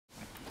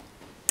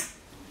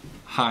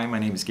Hi, my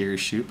name is Gary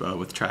Shoup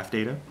with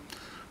Trafdata.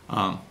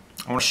 I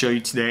want to show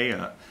you today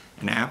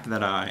an app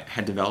that I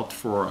had developed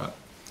for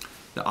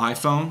the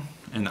iPhone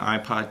and the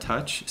iPod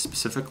Touch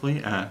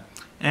specifically,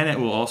 and it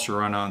will also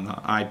run on the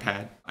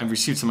iPad. I've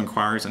received some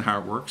inquiries on how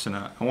it works, and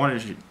I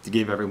wanted to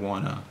give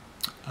everyone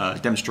a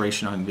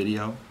demonstration on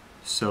video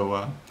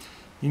so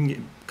you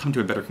can come to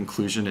a better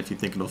conclusion if you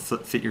think it'll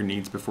fit your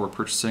needs before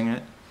purchasing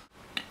it.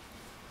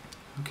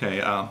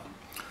 Okay,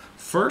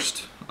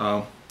 first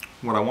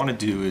what I want to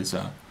do is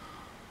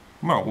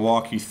I'm going to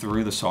walk you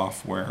through the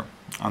software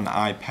on the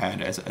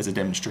iPad as a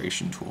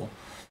demonstration tool.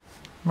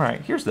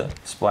 Alright, here's the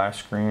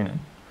splash screen, and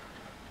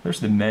there's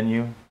the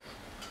menu.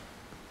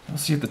 You'll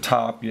see at the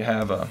top you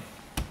have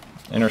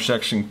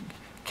intersection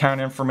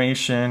count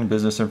information,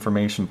 business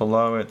information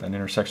below it, then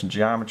intersection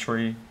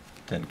geometry,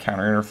 then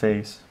counter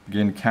interface,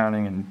 begin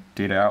counting and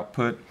data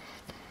output.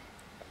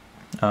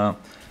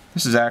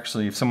 This is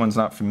actually, if someone's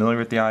not familiar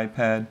with the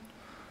iPad,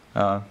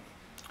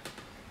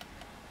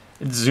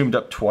 it's zoomed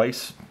up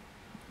twice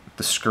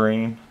the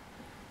screen.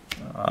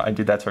 I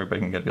did that so everybody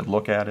can get a good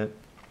look at it.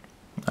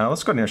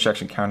 Let's go to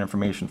intersection count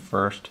information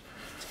first.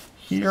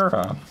 Here,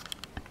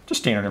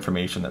 just standard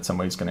information that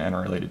somebody's going to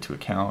enter related to a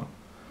count.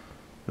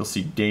 You'll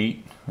see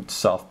date, it's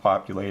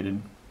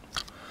self-populated.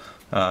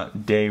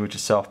 Day, which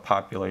is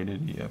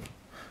self-populated. You have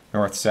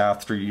North,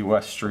 South Street,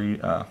 West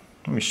Street. Let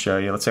me show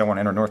you. Let's say I want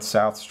to enter North,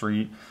 South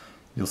Street.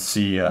 You'll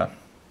see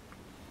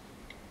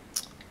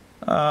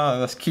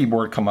this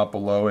keyboard come up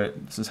below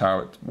it. This is how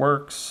it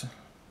works.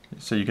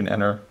 So you can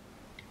enter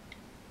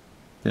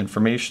the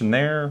information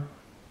there.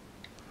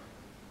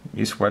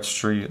 East West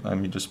Street, let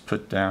me just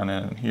put down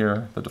in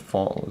here, the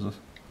default was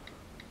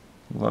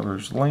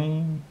Lover's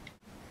Lane.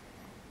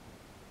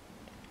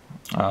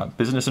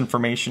 Business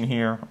information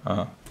here.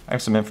 I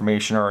have some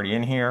information already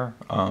in here.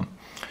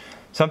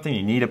 Something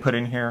you need to put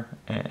in here,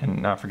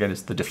 and not forget,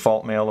 is the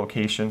default mail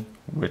location,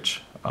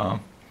 which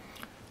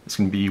is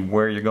going to be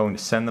where you're going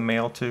to send the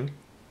mail to.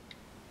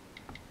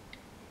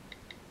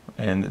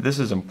 And this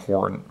is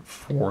important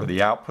for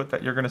the output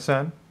that you're going to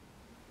send.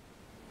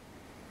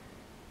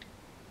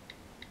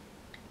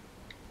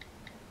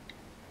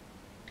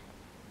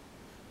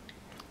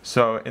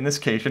 So in this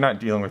case, you're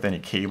not dealing with any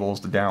cables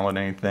to download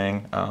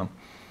anything.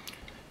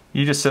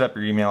 You just set up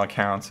your email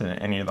accounts and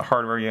any of the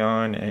hardware you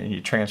own, and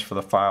you transfer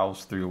the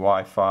files through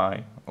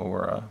Wi-Fi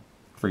or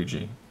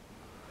 3G.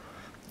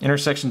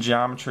 Intersection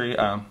geometry.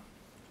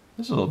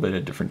 This is a little bit of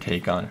a different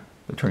take on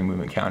the turning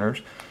movement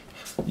counters.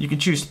 You can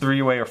choose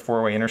three-way or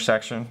four-way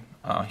intersection.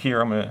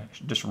 Here I'm going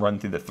to just run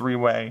through the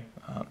three-way.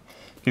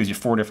 Gives you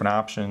 4 different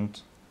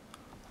options.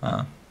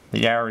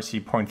 The arrows you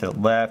point to the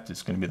left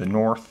is going to be the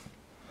north.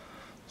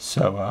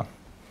 So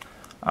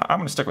I'm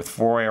going to stick with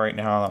four-way right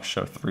now, and I'll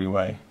show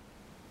three-way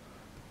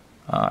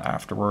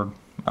afterward.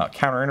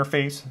 Counter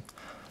interface.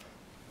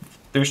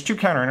 There's 2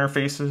 counter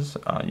interfaces.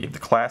 You have the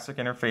classic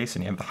interface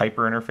and you have the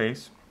hyper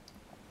interface.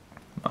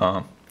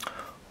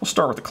 We'll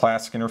start with the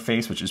classic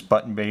interface, which is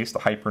button-based.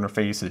 The hyper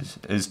interface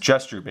is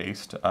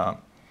gesture-based,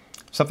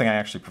 something I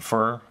actually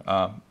prefer,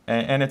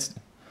 and it's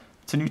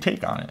a new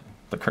take on it,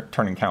 the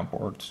turning count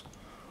boards.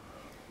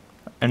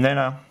 And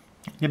then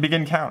you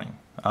begin counting.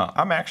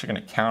 I'm actually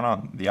going to count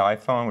on the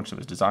iPhone, which it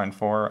was designed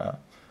for.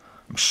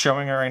 I'm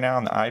showing it right now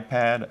on the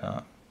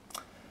iPad.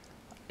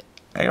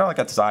 I only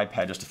got this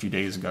iPad just a few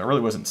days ago. It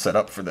really wasn't set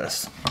up for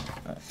this,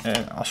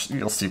 and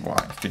you'll see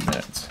why in a few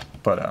minutes.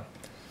 But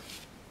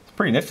it's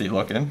pretty nifty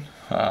looking.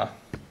 The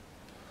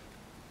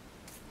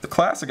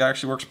classic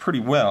actually works pretty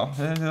well.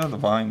 The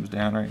volume's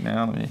down right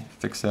now. Let me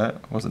fix that.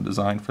 It wasn't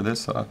designed for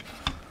this.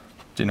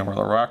 Didn't know where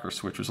the rocker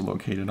switch was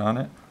located on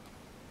it.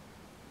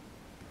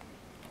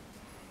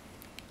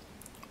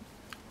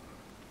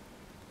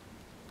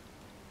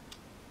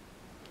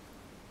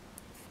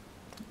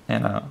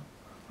 And I'm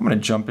going to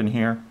jump in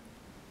here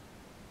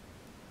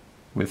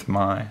with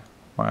my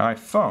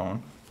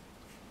iPhone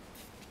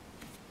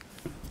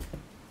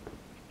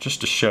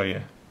just to show you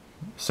a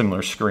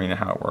similar screen and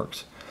how it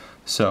works.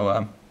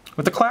 So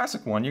with the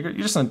classic one, you're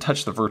just going to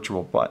touch the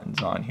virtual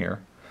buttons on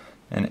here,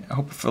 and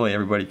hopefully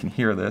everybody can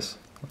hear this.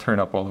 I'll turn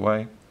it up all the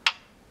way,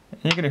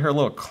 and you're going to hear a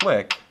little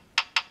click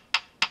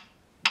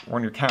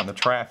when you're counting the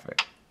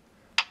traffic.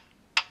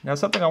 Now,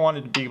 something I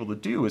wanted to be able to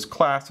do is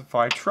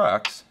classify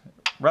trucks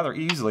rather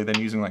easily than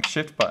using like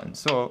shift buttons.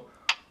 So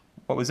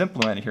what was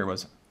implemented here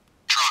was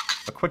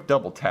a quick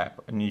double tap,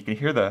 and you can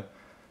hear the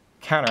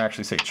counter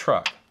actually say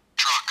truck.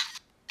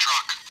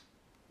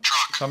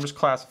 So I'm just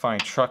classifying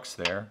trucks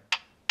there,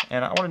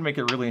 and I wanted to make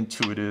it really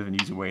intuitive and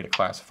easy way to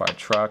classify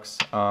trucks.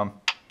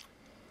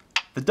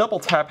 The double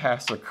tap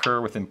has to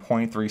occur within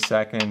 0.3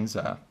 seconds.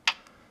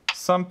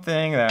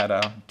 Something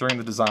that during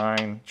the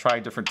design,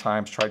 tried different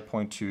times, tried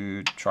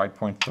 0.2, tried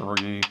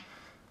 0.3.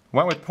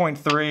 Went with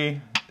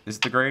 0.3 is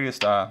the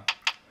greatest.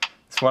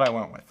 It's what I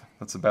went with.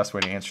 That's the best way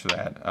to answer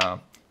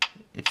that.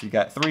 If you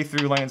got 3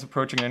 through lanes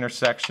approaching an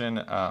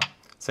intersection,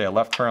 say a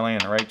left turn lane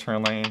and a right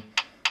turn lane,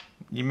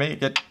 you may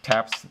get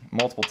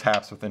multiple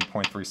taps within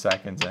 0.3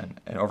 seconds and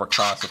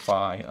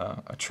overclassify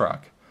a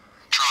truck.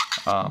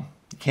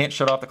 You can't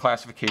shut off the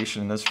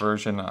classification in this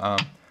version.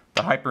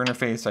 The hyper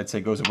interface, I'd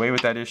say, goes away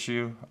with that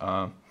issue,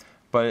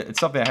 but it's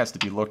something that has to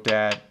be looked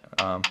at.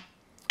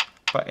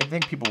 But I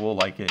think people will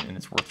like it, and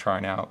it's worth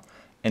trying out.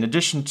 In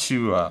addition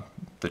to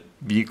the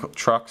vehicle,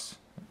 trucks,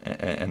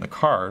 and the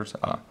cars,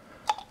 I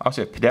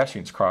also have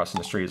pedestrians crossing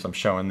the street, as I'm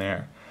showing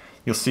there.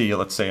 You'll see,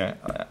 let's say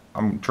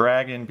I'm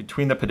dragging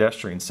between the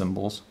pedestrian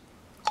symbols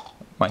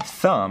my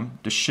thumb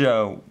to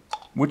show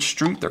which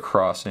street they're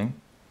crossing,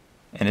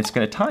 and it's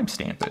going to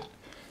timestamp it.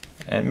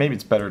 And maybe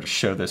it's better to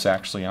show this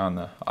actually on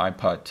the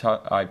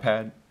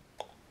iPad.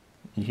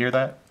 You hear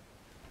that?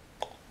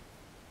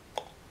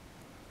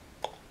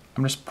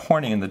 I'm just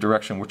pointing in the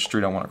direction which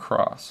street I want to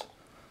cross.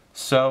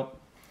 So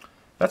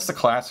that's the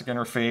classic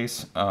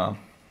interface.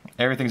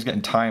 Everything's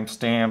getting time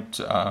stamped.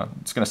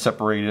 It's going to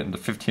separate it into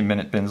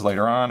 15-minute bins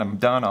later on. I'm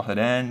done. I'll hit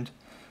end.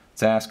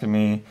 It's asking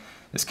me,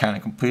 is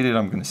counting completed?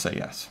 I'm going to say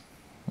yes.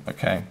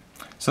 Okay.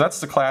 So that's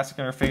the classic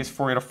interface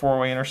for you at a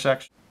four-way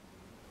intersection.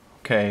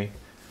 Okay.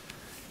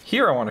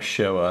 Here I want to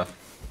show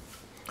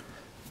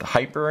the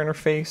hyper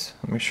interface.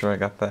 Let me make sure I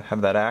got that,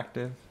 have that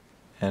active.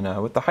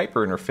 And with the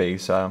hyper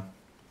interface,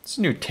 it's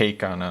a new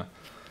take on a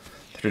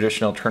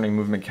traditional turning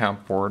movement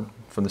count board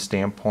from the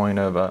standpoint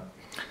of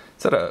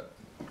instead of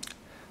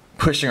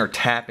pushing or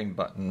tapping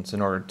buttons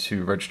in order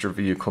to register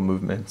vehicle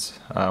movements,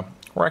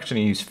 we're actually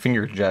going to use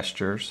finger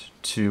gestures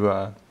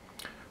to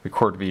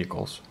record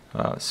vehicles.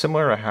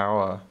 Similar to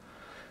how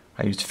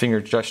I used finger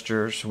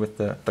gestures with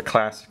the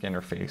classic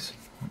interface.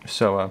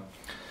 So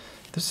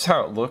this is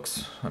how it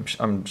looks.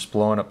 I'm just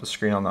blowing up the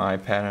screen on the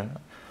iPad.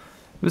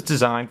 It was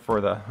designed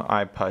for the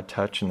iPod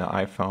Touch and the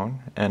iPhone,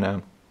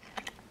 and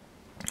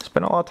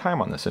spent a lot of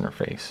time on this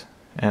interface.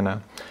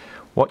 And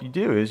what you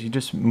do is you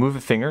just move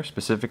a finger,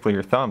 specifically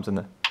your thumbs, in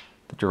the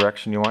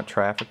direction you want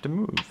traffic to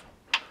move.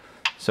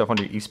 So if I want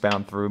to do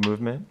eastbound through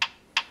movement,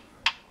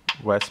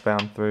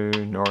 westbound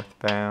through,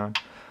 northbound,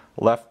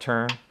 left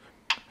turn,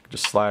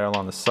 just slide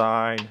along the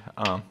side.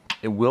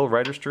 It will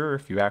register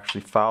if you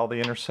actually follow the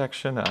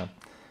intersection. It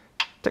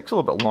takes a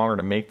little bit longer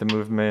to make the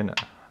movement.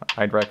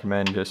 I'd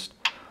recommend just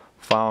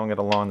following it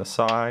along the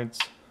sides.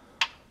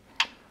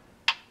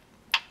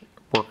 It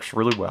works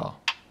really well.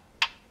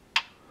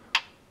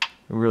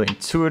 Really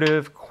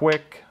intuitive,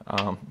 quick.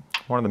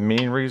 One of the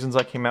main reasons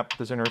I came up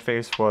with this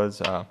interface was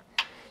you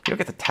don't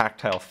get the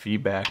tactile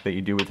feedback that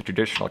you do with the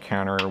traditional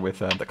counter with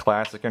the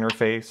classic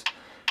interface.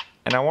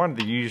 And I wanted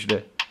to use you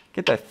to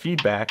get that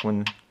feedback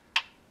when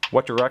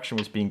what direction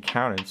was being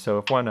counted. So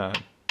if one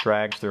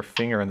drags their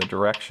finger in the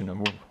direction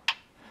of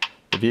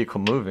the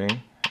vehicle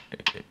moving,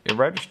 it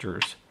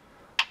registers.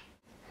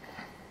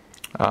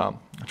 To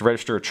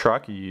register a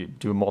truck, you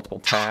do a multiple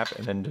tap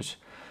and then just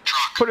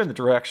put it in the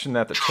direction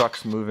that the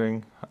truck's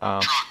moving.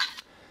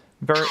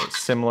 Very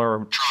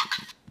similar,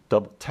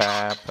 double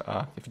tap.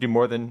 If you do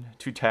more than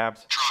 2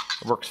 taps,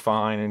 it works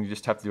fine, and you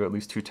just have to do at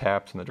least 2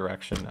 taps in the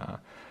direction.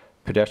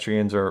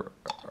 Pedestrians are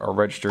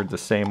registered the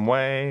same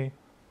way.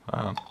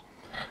 I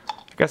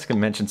guess I can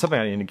mention something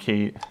I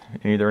indicate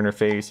in either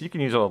interface. You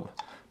can use all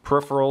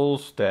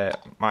peripherals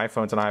that my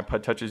iPhones and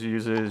iPod Touches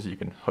uses. You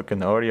can hook in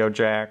the audio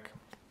jack.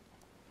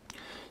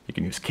 You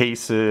can use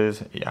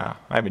cases. Yeah,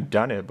 I haven't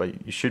done it,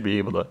 but you should be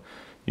able to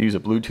use a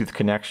Bluetooth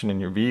connection in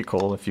your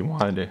vehicle if you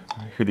wanted to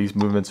hear these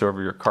movements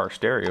over your car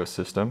stereo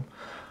system.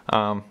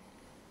 This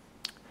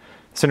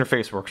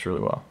interface works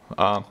really well.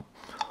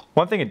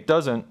 One thing it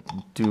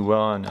doesn't do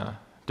well, and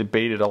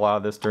debated a lot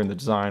of this during the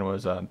design,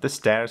 was this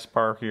status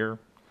bar here.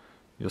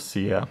 You'll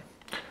see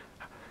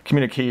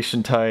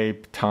communication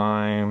type,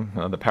 time,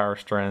 the power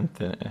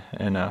strength,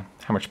 and how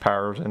much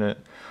power is in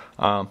it.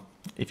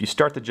 If you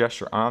start the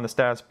gesture on the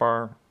status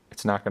bar,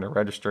 it's not going to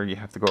register. You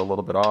have to go a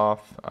little bit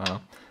off.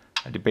 I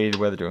debated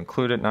whether to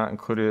include it, not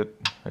include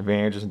it,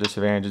 advantages and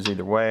disadvantages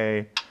either way.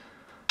 I'm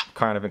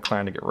kind of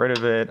inclined to get rid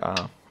of it.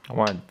 I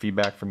wanted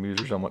feedback from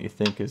users on what you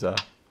think is a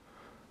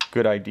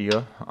good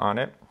idea on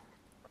it.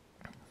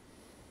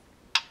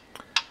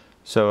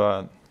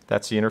 So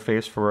that's the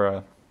interface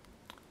for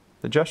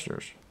the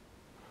gestures.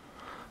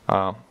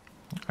 I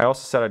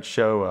also said I'd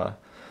show a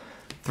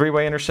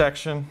 3-way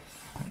intersection,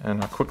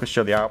 and I'll quickly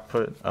show the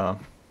output.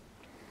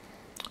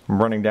 I'm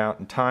running down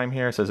in time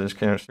here. It says let's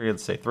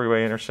say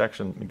 3-way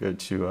intersection. Let me go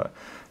to a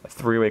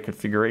 3-way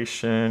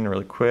configuration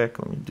really quick.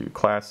 Let me do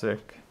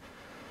classic.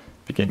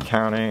 Begin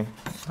counting.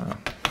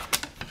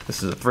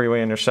 This is a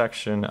 3-way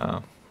intersection.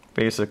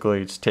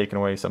 Basically, it's taking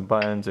away some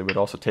buttons. It would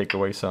also take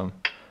away some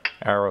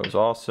arrows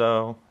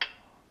also.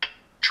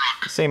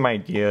 Same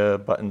idea.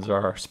 Buttons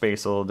are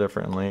spaced a little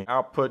differently.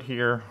 Output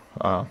here,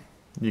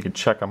 you can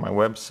check on my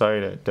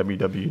website at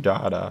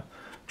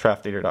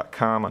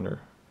www.trafdata.com under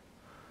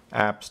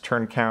apps,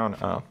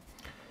 TurnCount.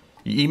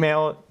 You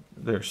email it.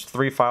 There's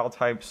 3 file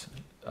types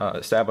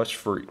established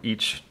for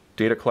each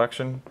data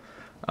collection.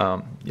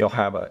 You'll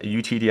have a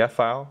UTDF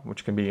file,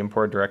 which can be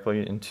imported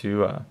directly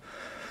into a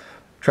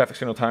traffic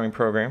signal timing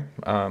program.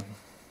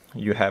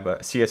 You have a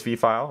CSV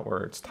file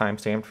where it's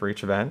timestamped for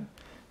each event.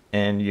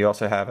 And you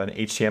also have an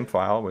HTML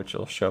file, which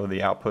will show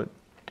the output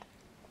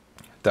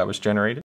that was generated.